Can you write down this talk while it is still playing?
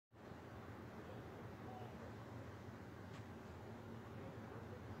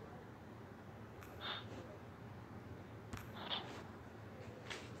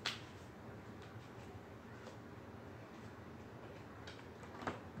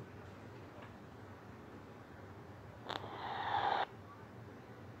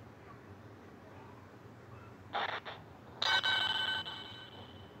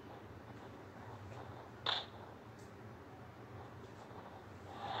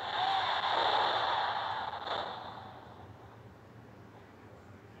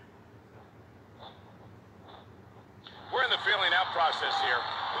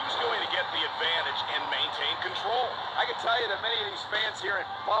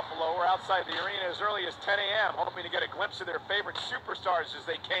Buffalo were outside the arena as early as 10 a.m., hoping to get a glimpse of their favorite superstars as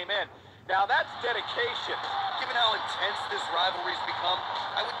they came in. Now that's dedication. Given how intense this rivalry's become,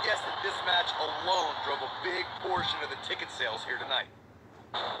 I would guess that this match alone drove a big portion of the ticket sales here tonight.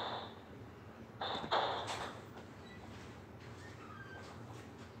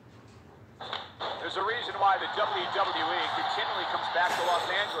 There's a reason why the WWE continually comes back to Los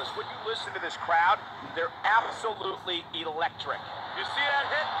Angeles. When you listen to this crowd, they're absolutely electric. You see that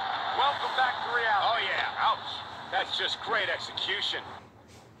hit? Welcome back to reality. Oh, yeah. Ouch. That's just great execution.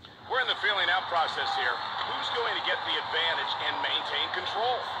 We're in the feeling out process here. Who's going to get the advantage and maintain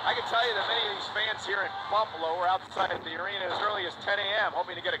control? I can tell you that many of these fans here in Buffalo were outside the arena as early as 10 a.m.,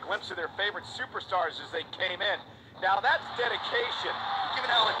 hoping to get a glimpse of their favorite superstars as they came in. Now that's dedication. Given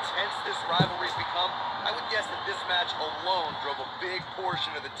how intense this rivalry's become, I would guess that this match alone drove a big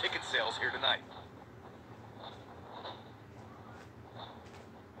portion of the ticket sales here tonight.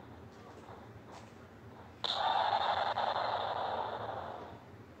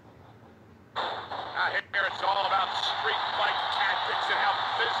 Here it's all about street fight tactics and how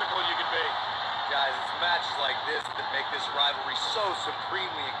physical you can be. Guys, it's matches like this that make this rivalry so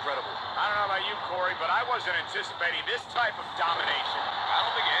supremely incredible. I don't know about you, Corey, but I wasn't anticipating this type of domination. I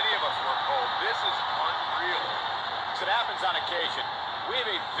don't think any of us were told. This is unreal. As it happens on occasion, we have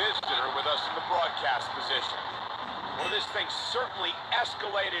a visitor with us in the broadcast position. Well, this thing certainly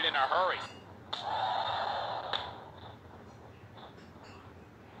escalated in a hurry.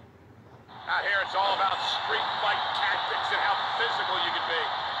 Out here, it's all about street fight tactics and how physical you can be.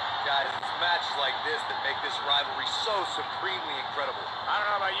 Guys, it's matches like this that make this rivalry so supremely incredible. I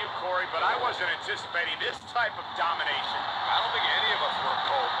don't know about you, Corey, but I wasn't anticipating this type of domination. I don't think any of us were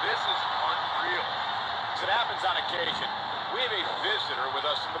told. This is unreal. As it happens on occasion, we have a visitor with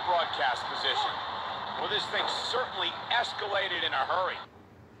us in the broadcast position. Well, this thing certainly escalated in a hurry.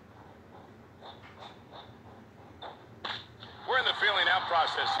 We're in the feeling out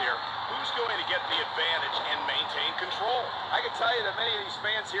process here. Who's going to get the advantage and maintain control? I can tell you that many of these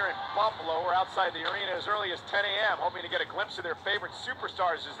fans here in Buffalo were outside the arena as early as 10 a.m., hoping to get a glimpse of their favorite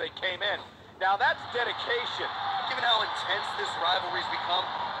superstars as they came in. Now that's dedication. Given how intense this rivalry's become,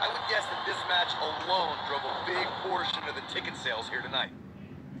 I would guess that this match alone drove a big portion of the ticket sales here tonight.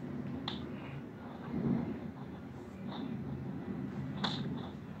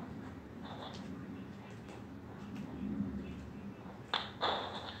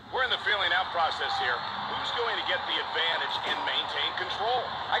 We're in the feeling out process here. Who's going to get the advantage and maintain control?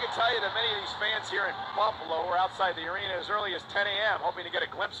 I can tell you that many of these fans here in Buffalo were outside the arena as early as 10 a.m., hoping to get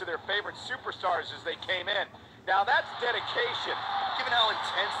a glimpse of their favorite superstars as they came in. Now that's dedication. Given how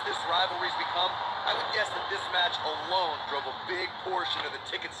intense this rivalry's become, I would guess that this match alone drove a big portion of the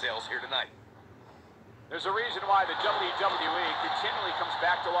ticket sales here tonight. There's a reason why the WWE continually comes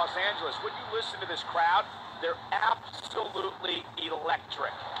back to Los Angeles. When you listen to this crowd, they're absolutely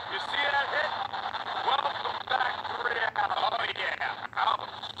electric. You see that hit? Welcome back to reality. Oh, yeah. Ouch.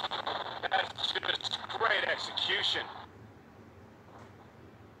 That's just great execution.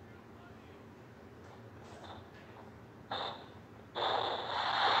 Something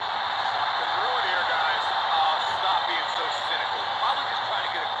brewing here, guys. Oh, stop being so cynical. Probably just trying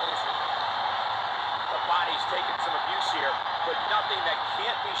to get a closer look. The body's taking some abuse here, but nothing that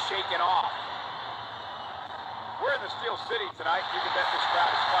can't be shaken off. We're in the Steel City tonight. You can bet this crowd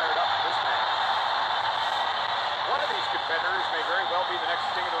is fired up for this match. One of these competitors may very well be the next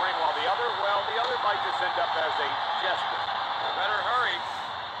king of the ring, while the other might just end up as a jester. Better hurry.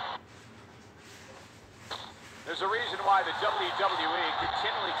 There's a reason why the WWE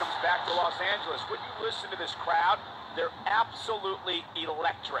continually comes back to Los Angeles. When you listen to this crowd, they're absolutely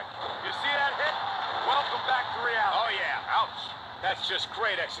electric. You see that hit? Welcome back to reality. Oh, yeah. Ouch. That's just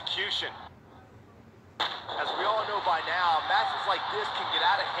great execution. As we all know by now, matches like this can get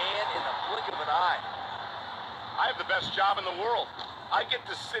out of hand in the blink of an eye. I have the best job in the world. I get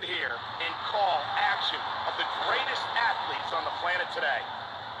to sit here and call action of the greatest athletes on the planet today.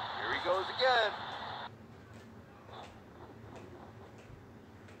 Here he goes again.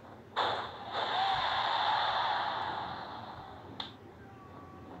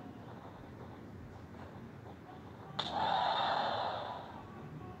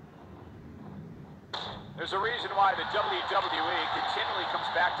 There's a reason why the WWE continually comes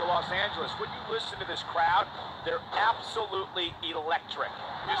back to Los Angeles. When you listen to this crowd, they're absolutely electric.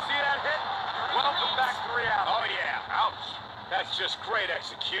 You see that hit? Welcome back to reality. Oh, yeah. Ouch. That's just great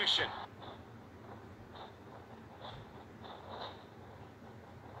execution.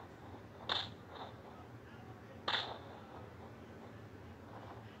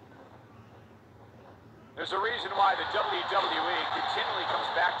 There's a reason why the WWE continually comes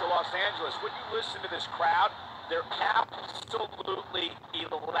back back to Los Angeles. When you listen to this crowd, they're absolutely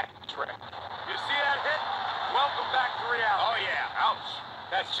electric. You see that hit? Welcome back to reality. Oh, yeah. Ouch.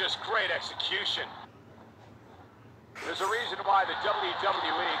 That's just great execution. There's a reason why the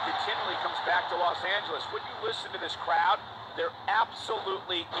WWE continually comes back to Los Angeles. When you listen to this crowd, they're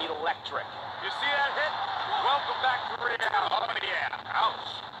absolutely electric. You see that hit? Welcome back to reality. Oh, yeah.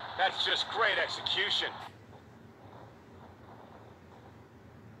 Ouch. That's just great execution.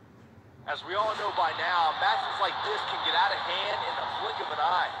 As we all know by now, matches like this can get out of hand in the blink of an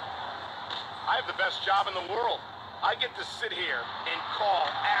eye. I have the best job in the world. I get to sit here and call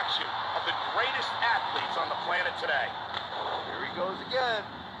action of the greatest athletes on the planet today. Here he goes again.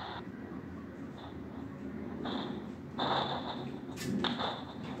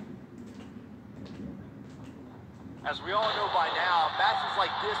 As we all know by now, matches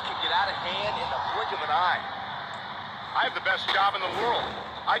like this can get out of hand in the blink of an eye. I have the best job in the world.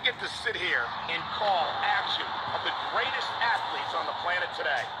 I get to sit here and call action of the greatest athletes on the planet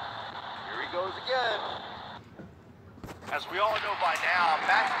today. Here he goes again. As we all know by now,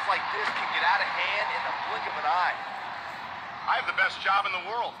 matches like this can get out of hand in the blink of an eye. I have the best job in the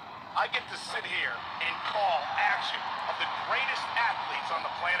world. I get to sit here and call action of the greatest athletes on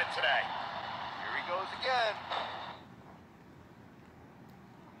the planet today. Here he goes again.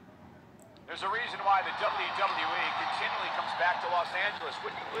 There's a reason why the WWE continually comes back to Los Angeles.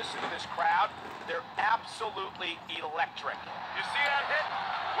 When you listen to this crowd, they're absolutely electric. You see that hit?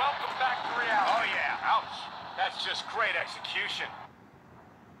 Welcome back to reality. Oh, yeah. Ouch. That's just great execution.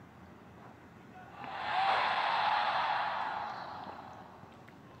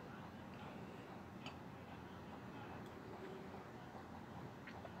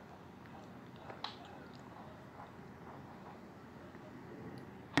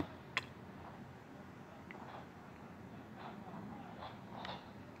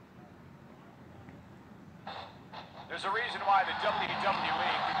 There's a reason why the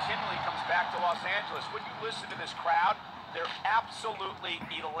WWE continually comes back to Los Angeles. When you listen to this crowd, they're absolutely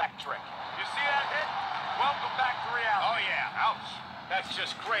electric. You see that hit? Welcome back to reality. Oh, yeah. Ouch. That's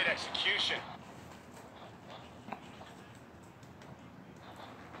just great execution.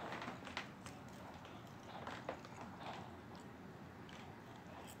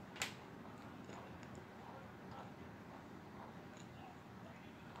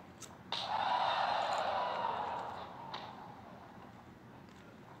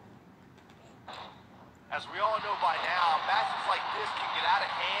 As we all know by now, matches like this can get out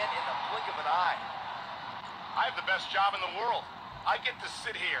of hand in the blink of an eye. I have the best job in the world. I get to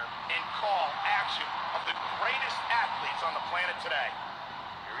sit here and call action of the greatest athletes on the planet today.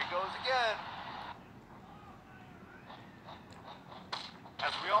 Here he goes again.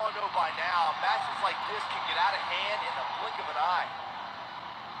 As we all know by now, matches like this can get out of hand in the blink of an eye.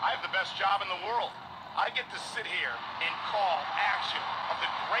 I have the best job in the world. I get to sit here and call action of the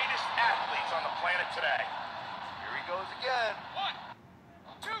greatest athletes on the planet today. Here he goes again. 1,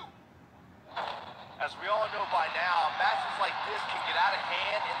 2. As we all know by now, matches like this can get out of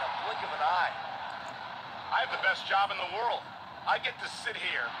hand in the blink of an eye. I have the best job in the world. I get to sit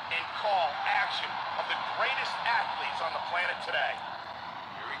here and call action of the greatest athletes on the planet today.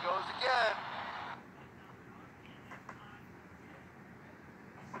 Here he goes again.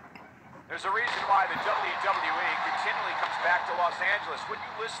 There's a reason why the WWE continually comes back to Los Angeles. When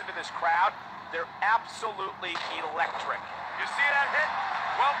you listen to this crowd, they're absolutely electric. You see that hit?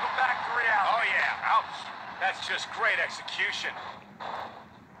 Welcome back to reality. Oh, yeah. Ouch. That's just great execution.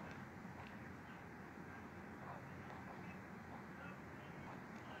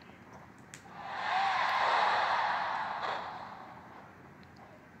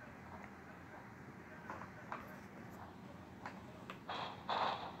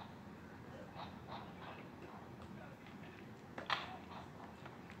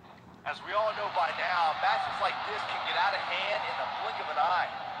 As we all know by now, matches like this can get out of hand in the blink of an eye.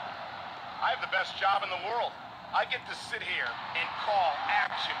 I have the best job in the world. I get to sit here and call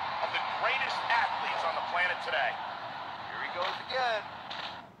action of the greatest athletes on the planet today. Here he goes again.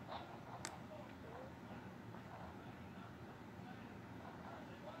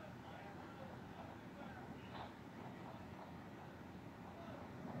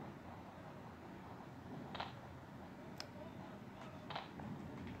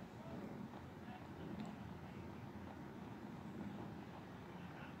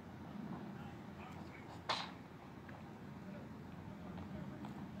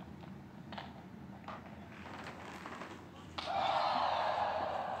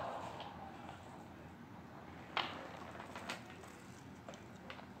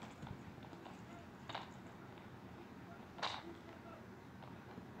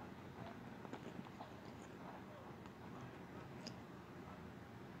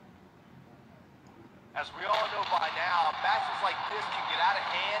 As we all know by now, matches like this can get out of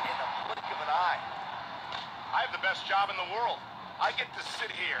hand in the blink of an eye. I have the best job in the world. I get to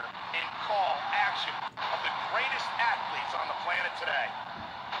sit here and call action of the greatest athletes on the planet today.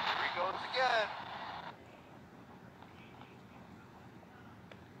 Here he goes again.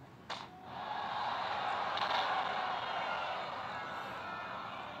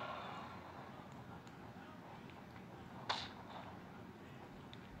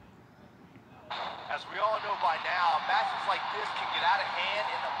 As we all know by now, matches like this can get out of hand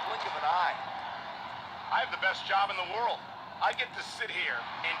in the blink of an eye. I have the best job in the world. I get to sit here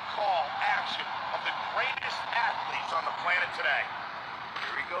and call action of the greatest athletes on the planet today.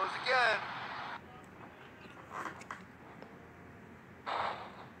 Here he goes again.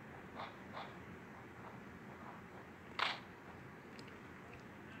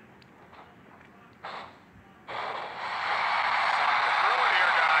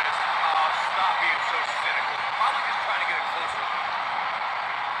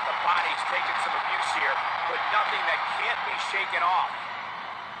 Taking some abuse here, but nothing that can't be shaken off.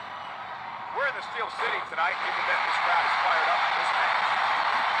 We're in the Steel City tonight. You can bet this crowd is fired up for this match.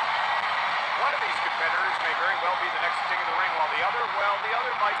 One of these competitors may very well be the next king of the ring, while the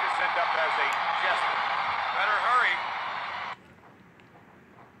other might just end up as a jester. Better hurry.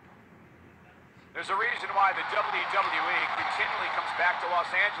 There's a reason why the WWE continually comes back to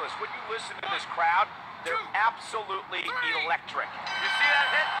Los Angeles. When you listen to this crowd, they're absolutely electric. You see that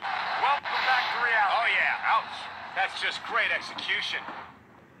hit? Welcome back to reality. Oh, yeah. Ouch. That's just great execution.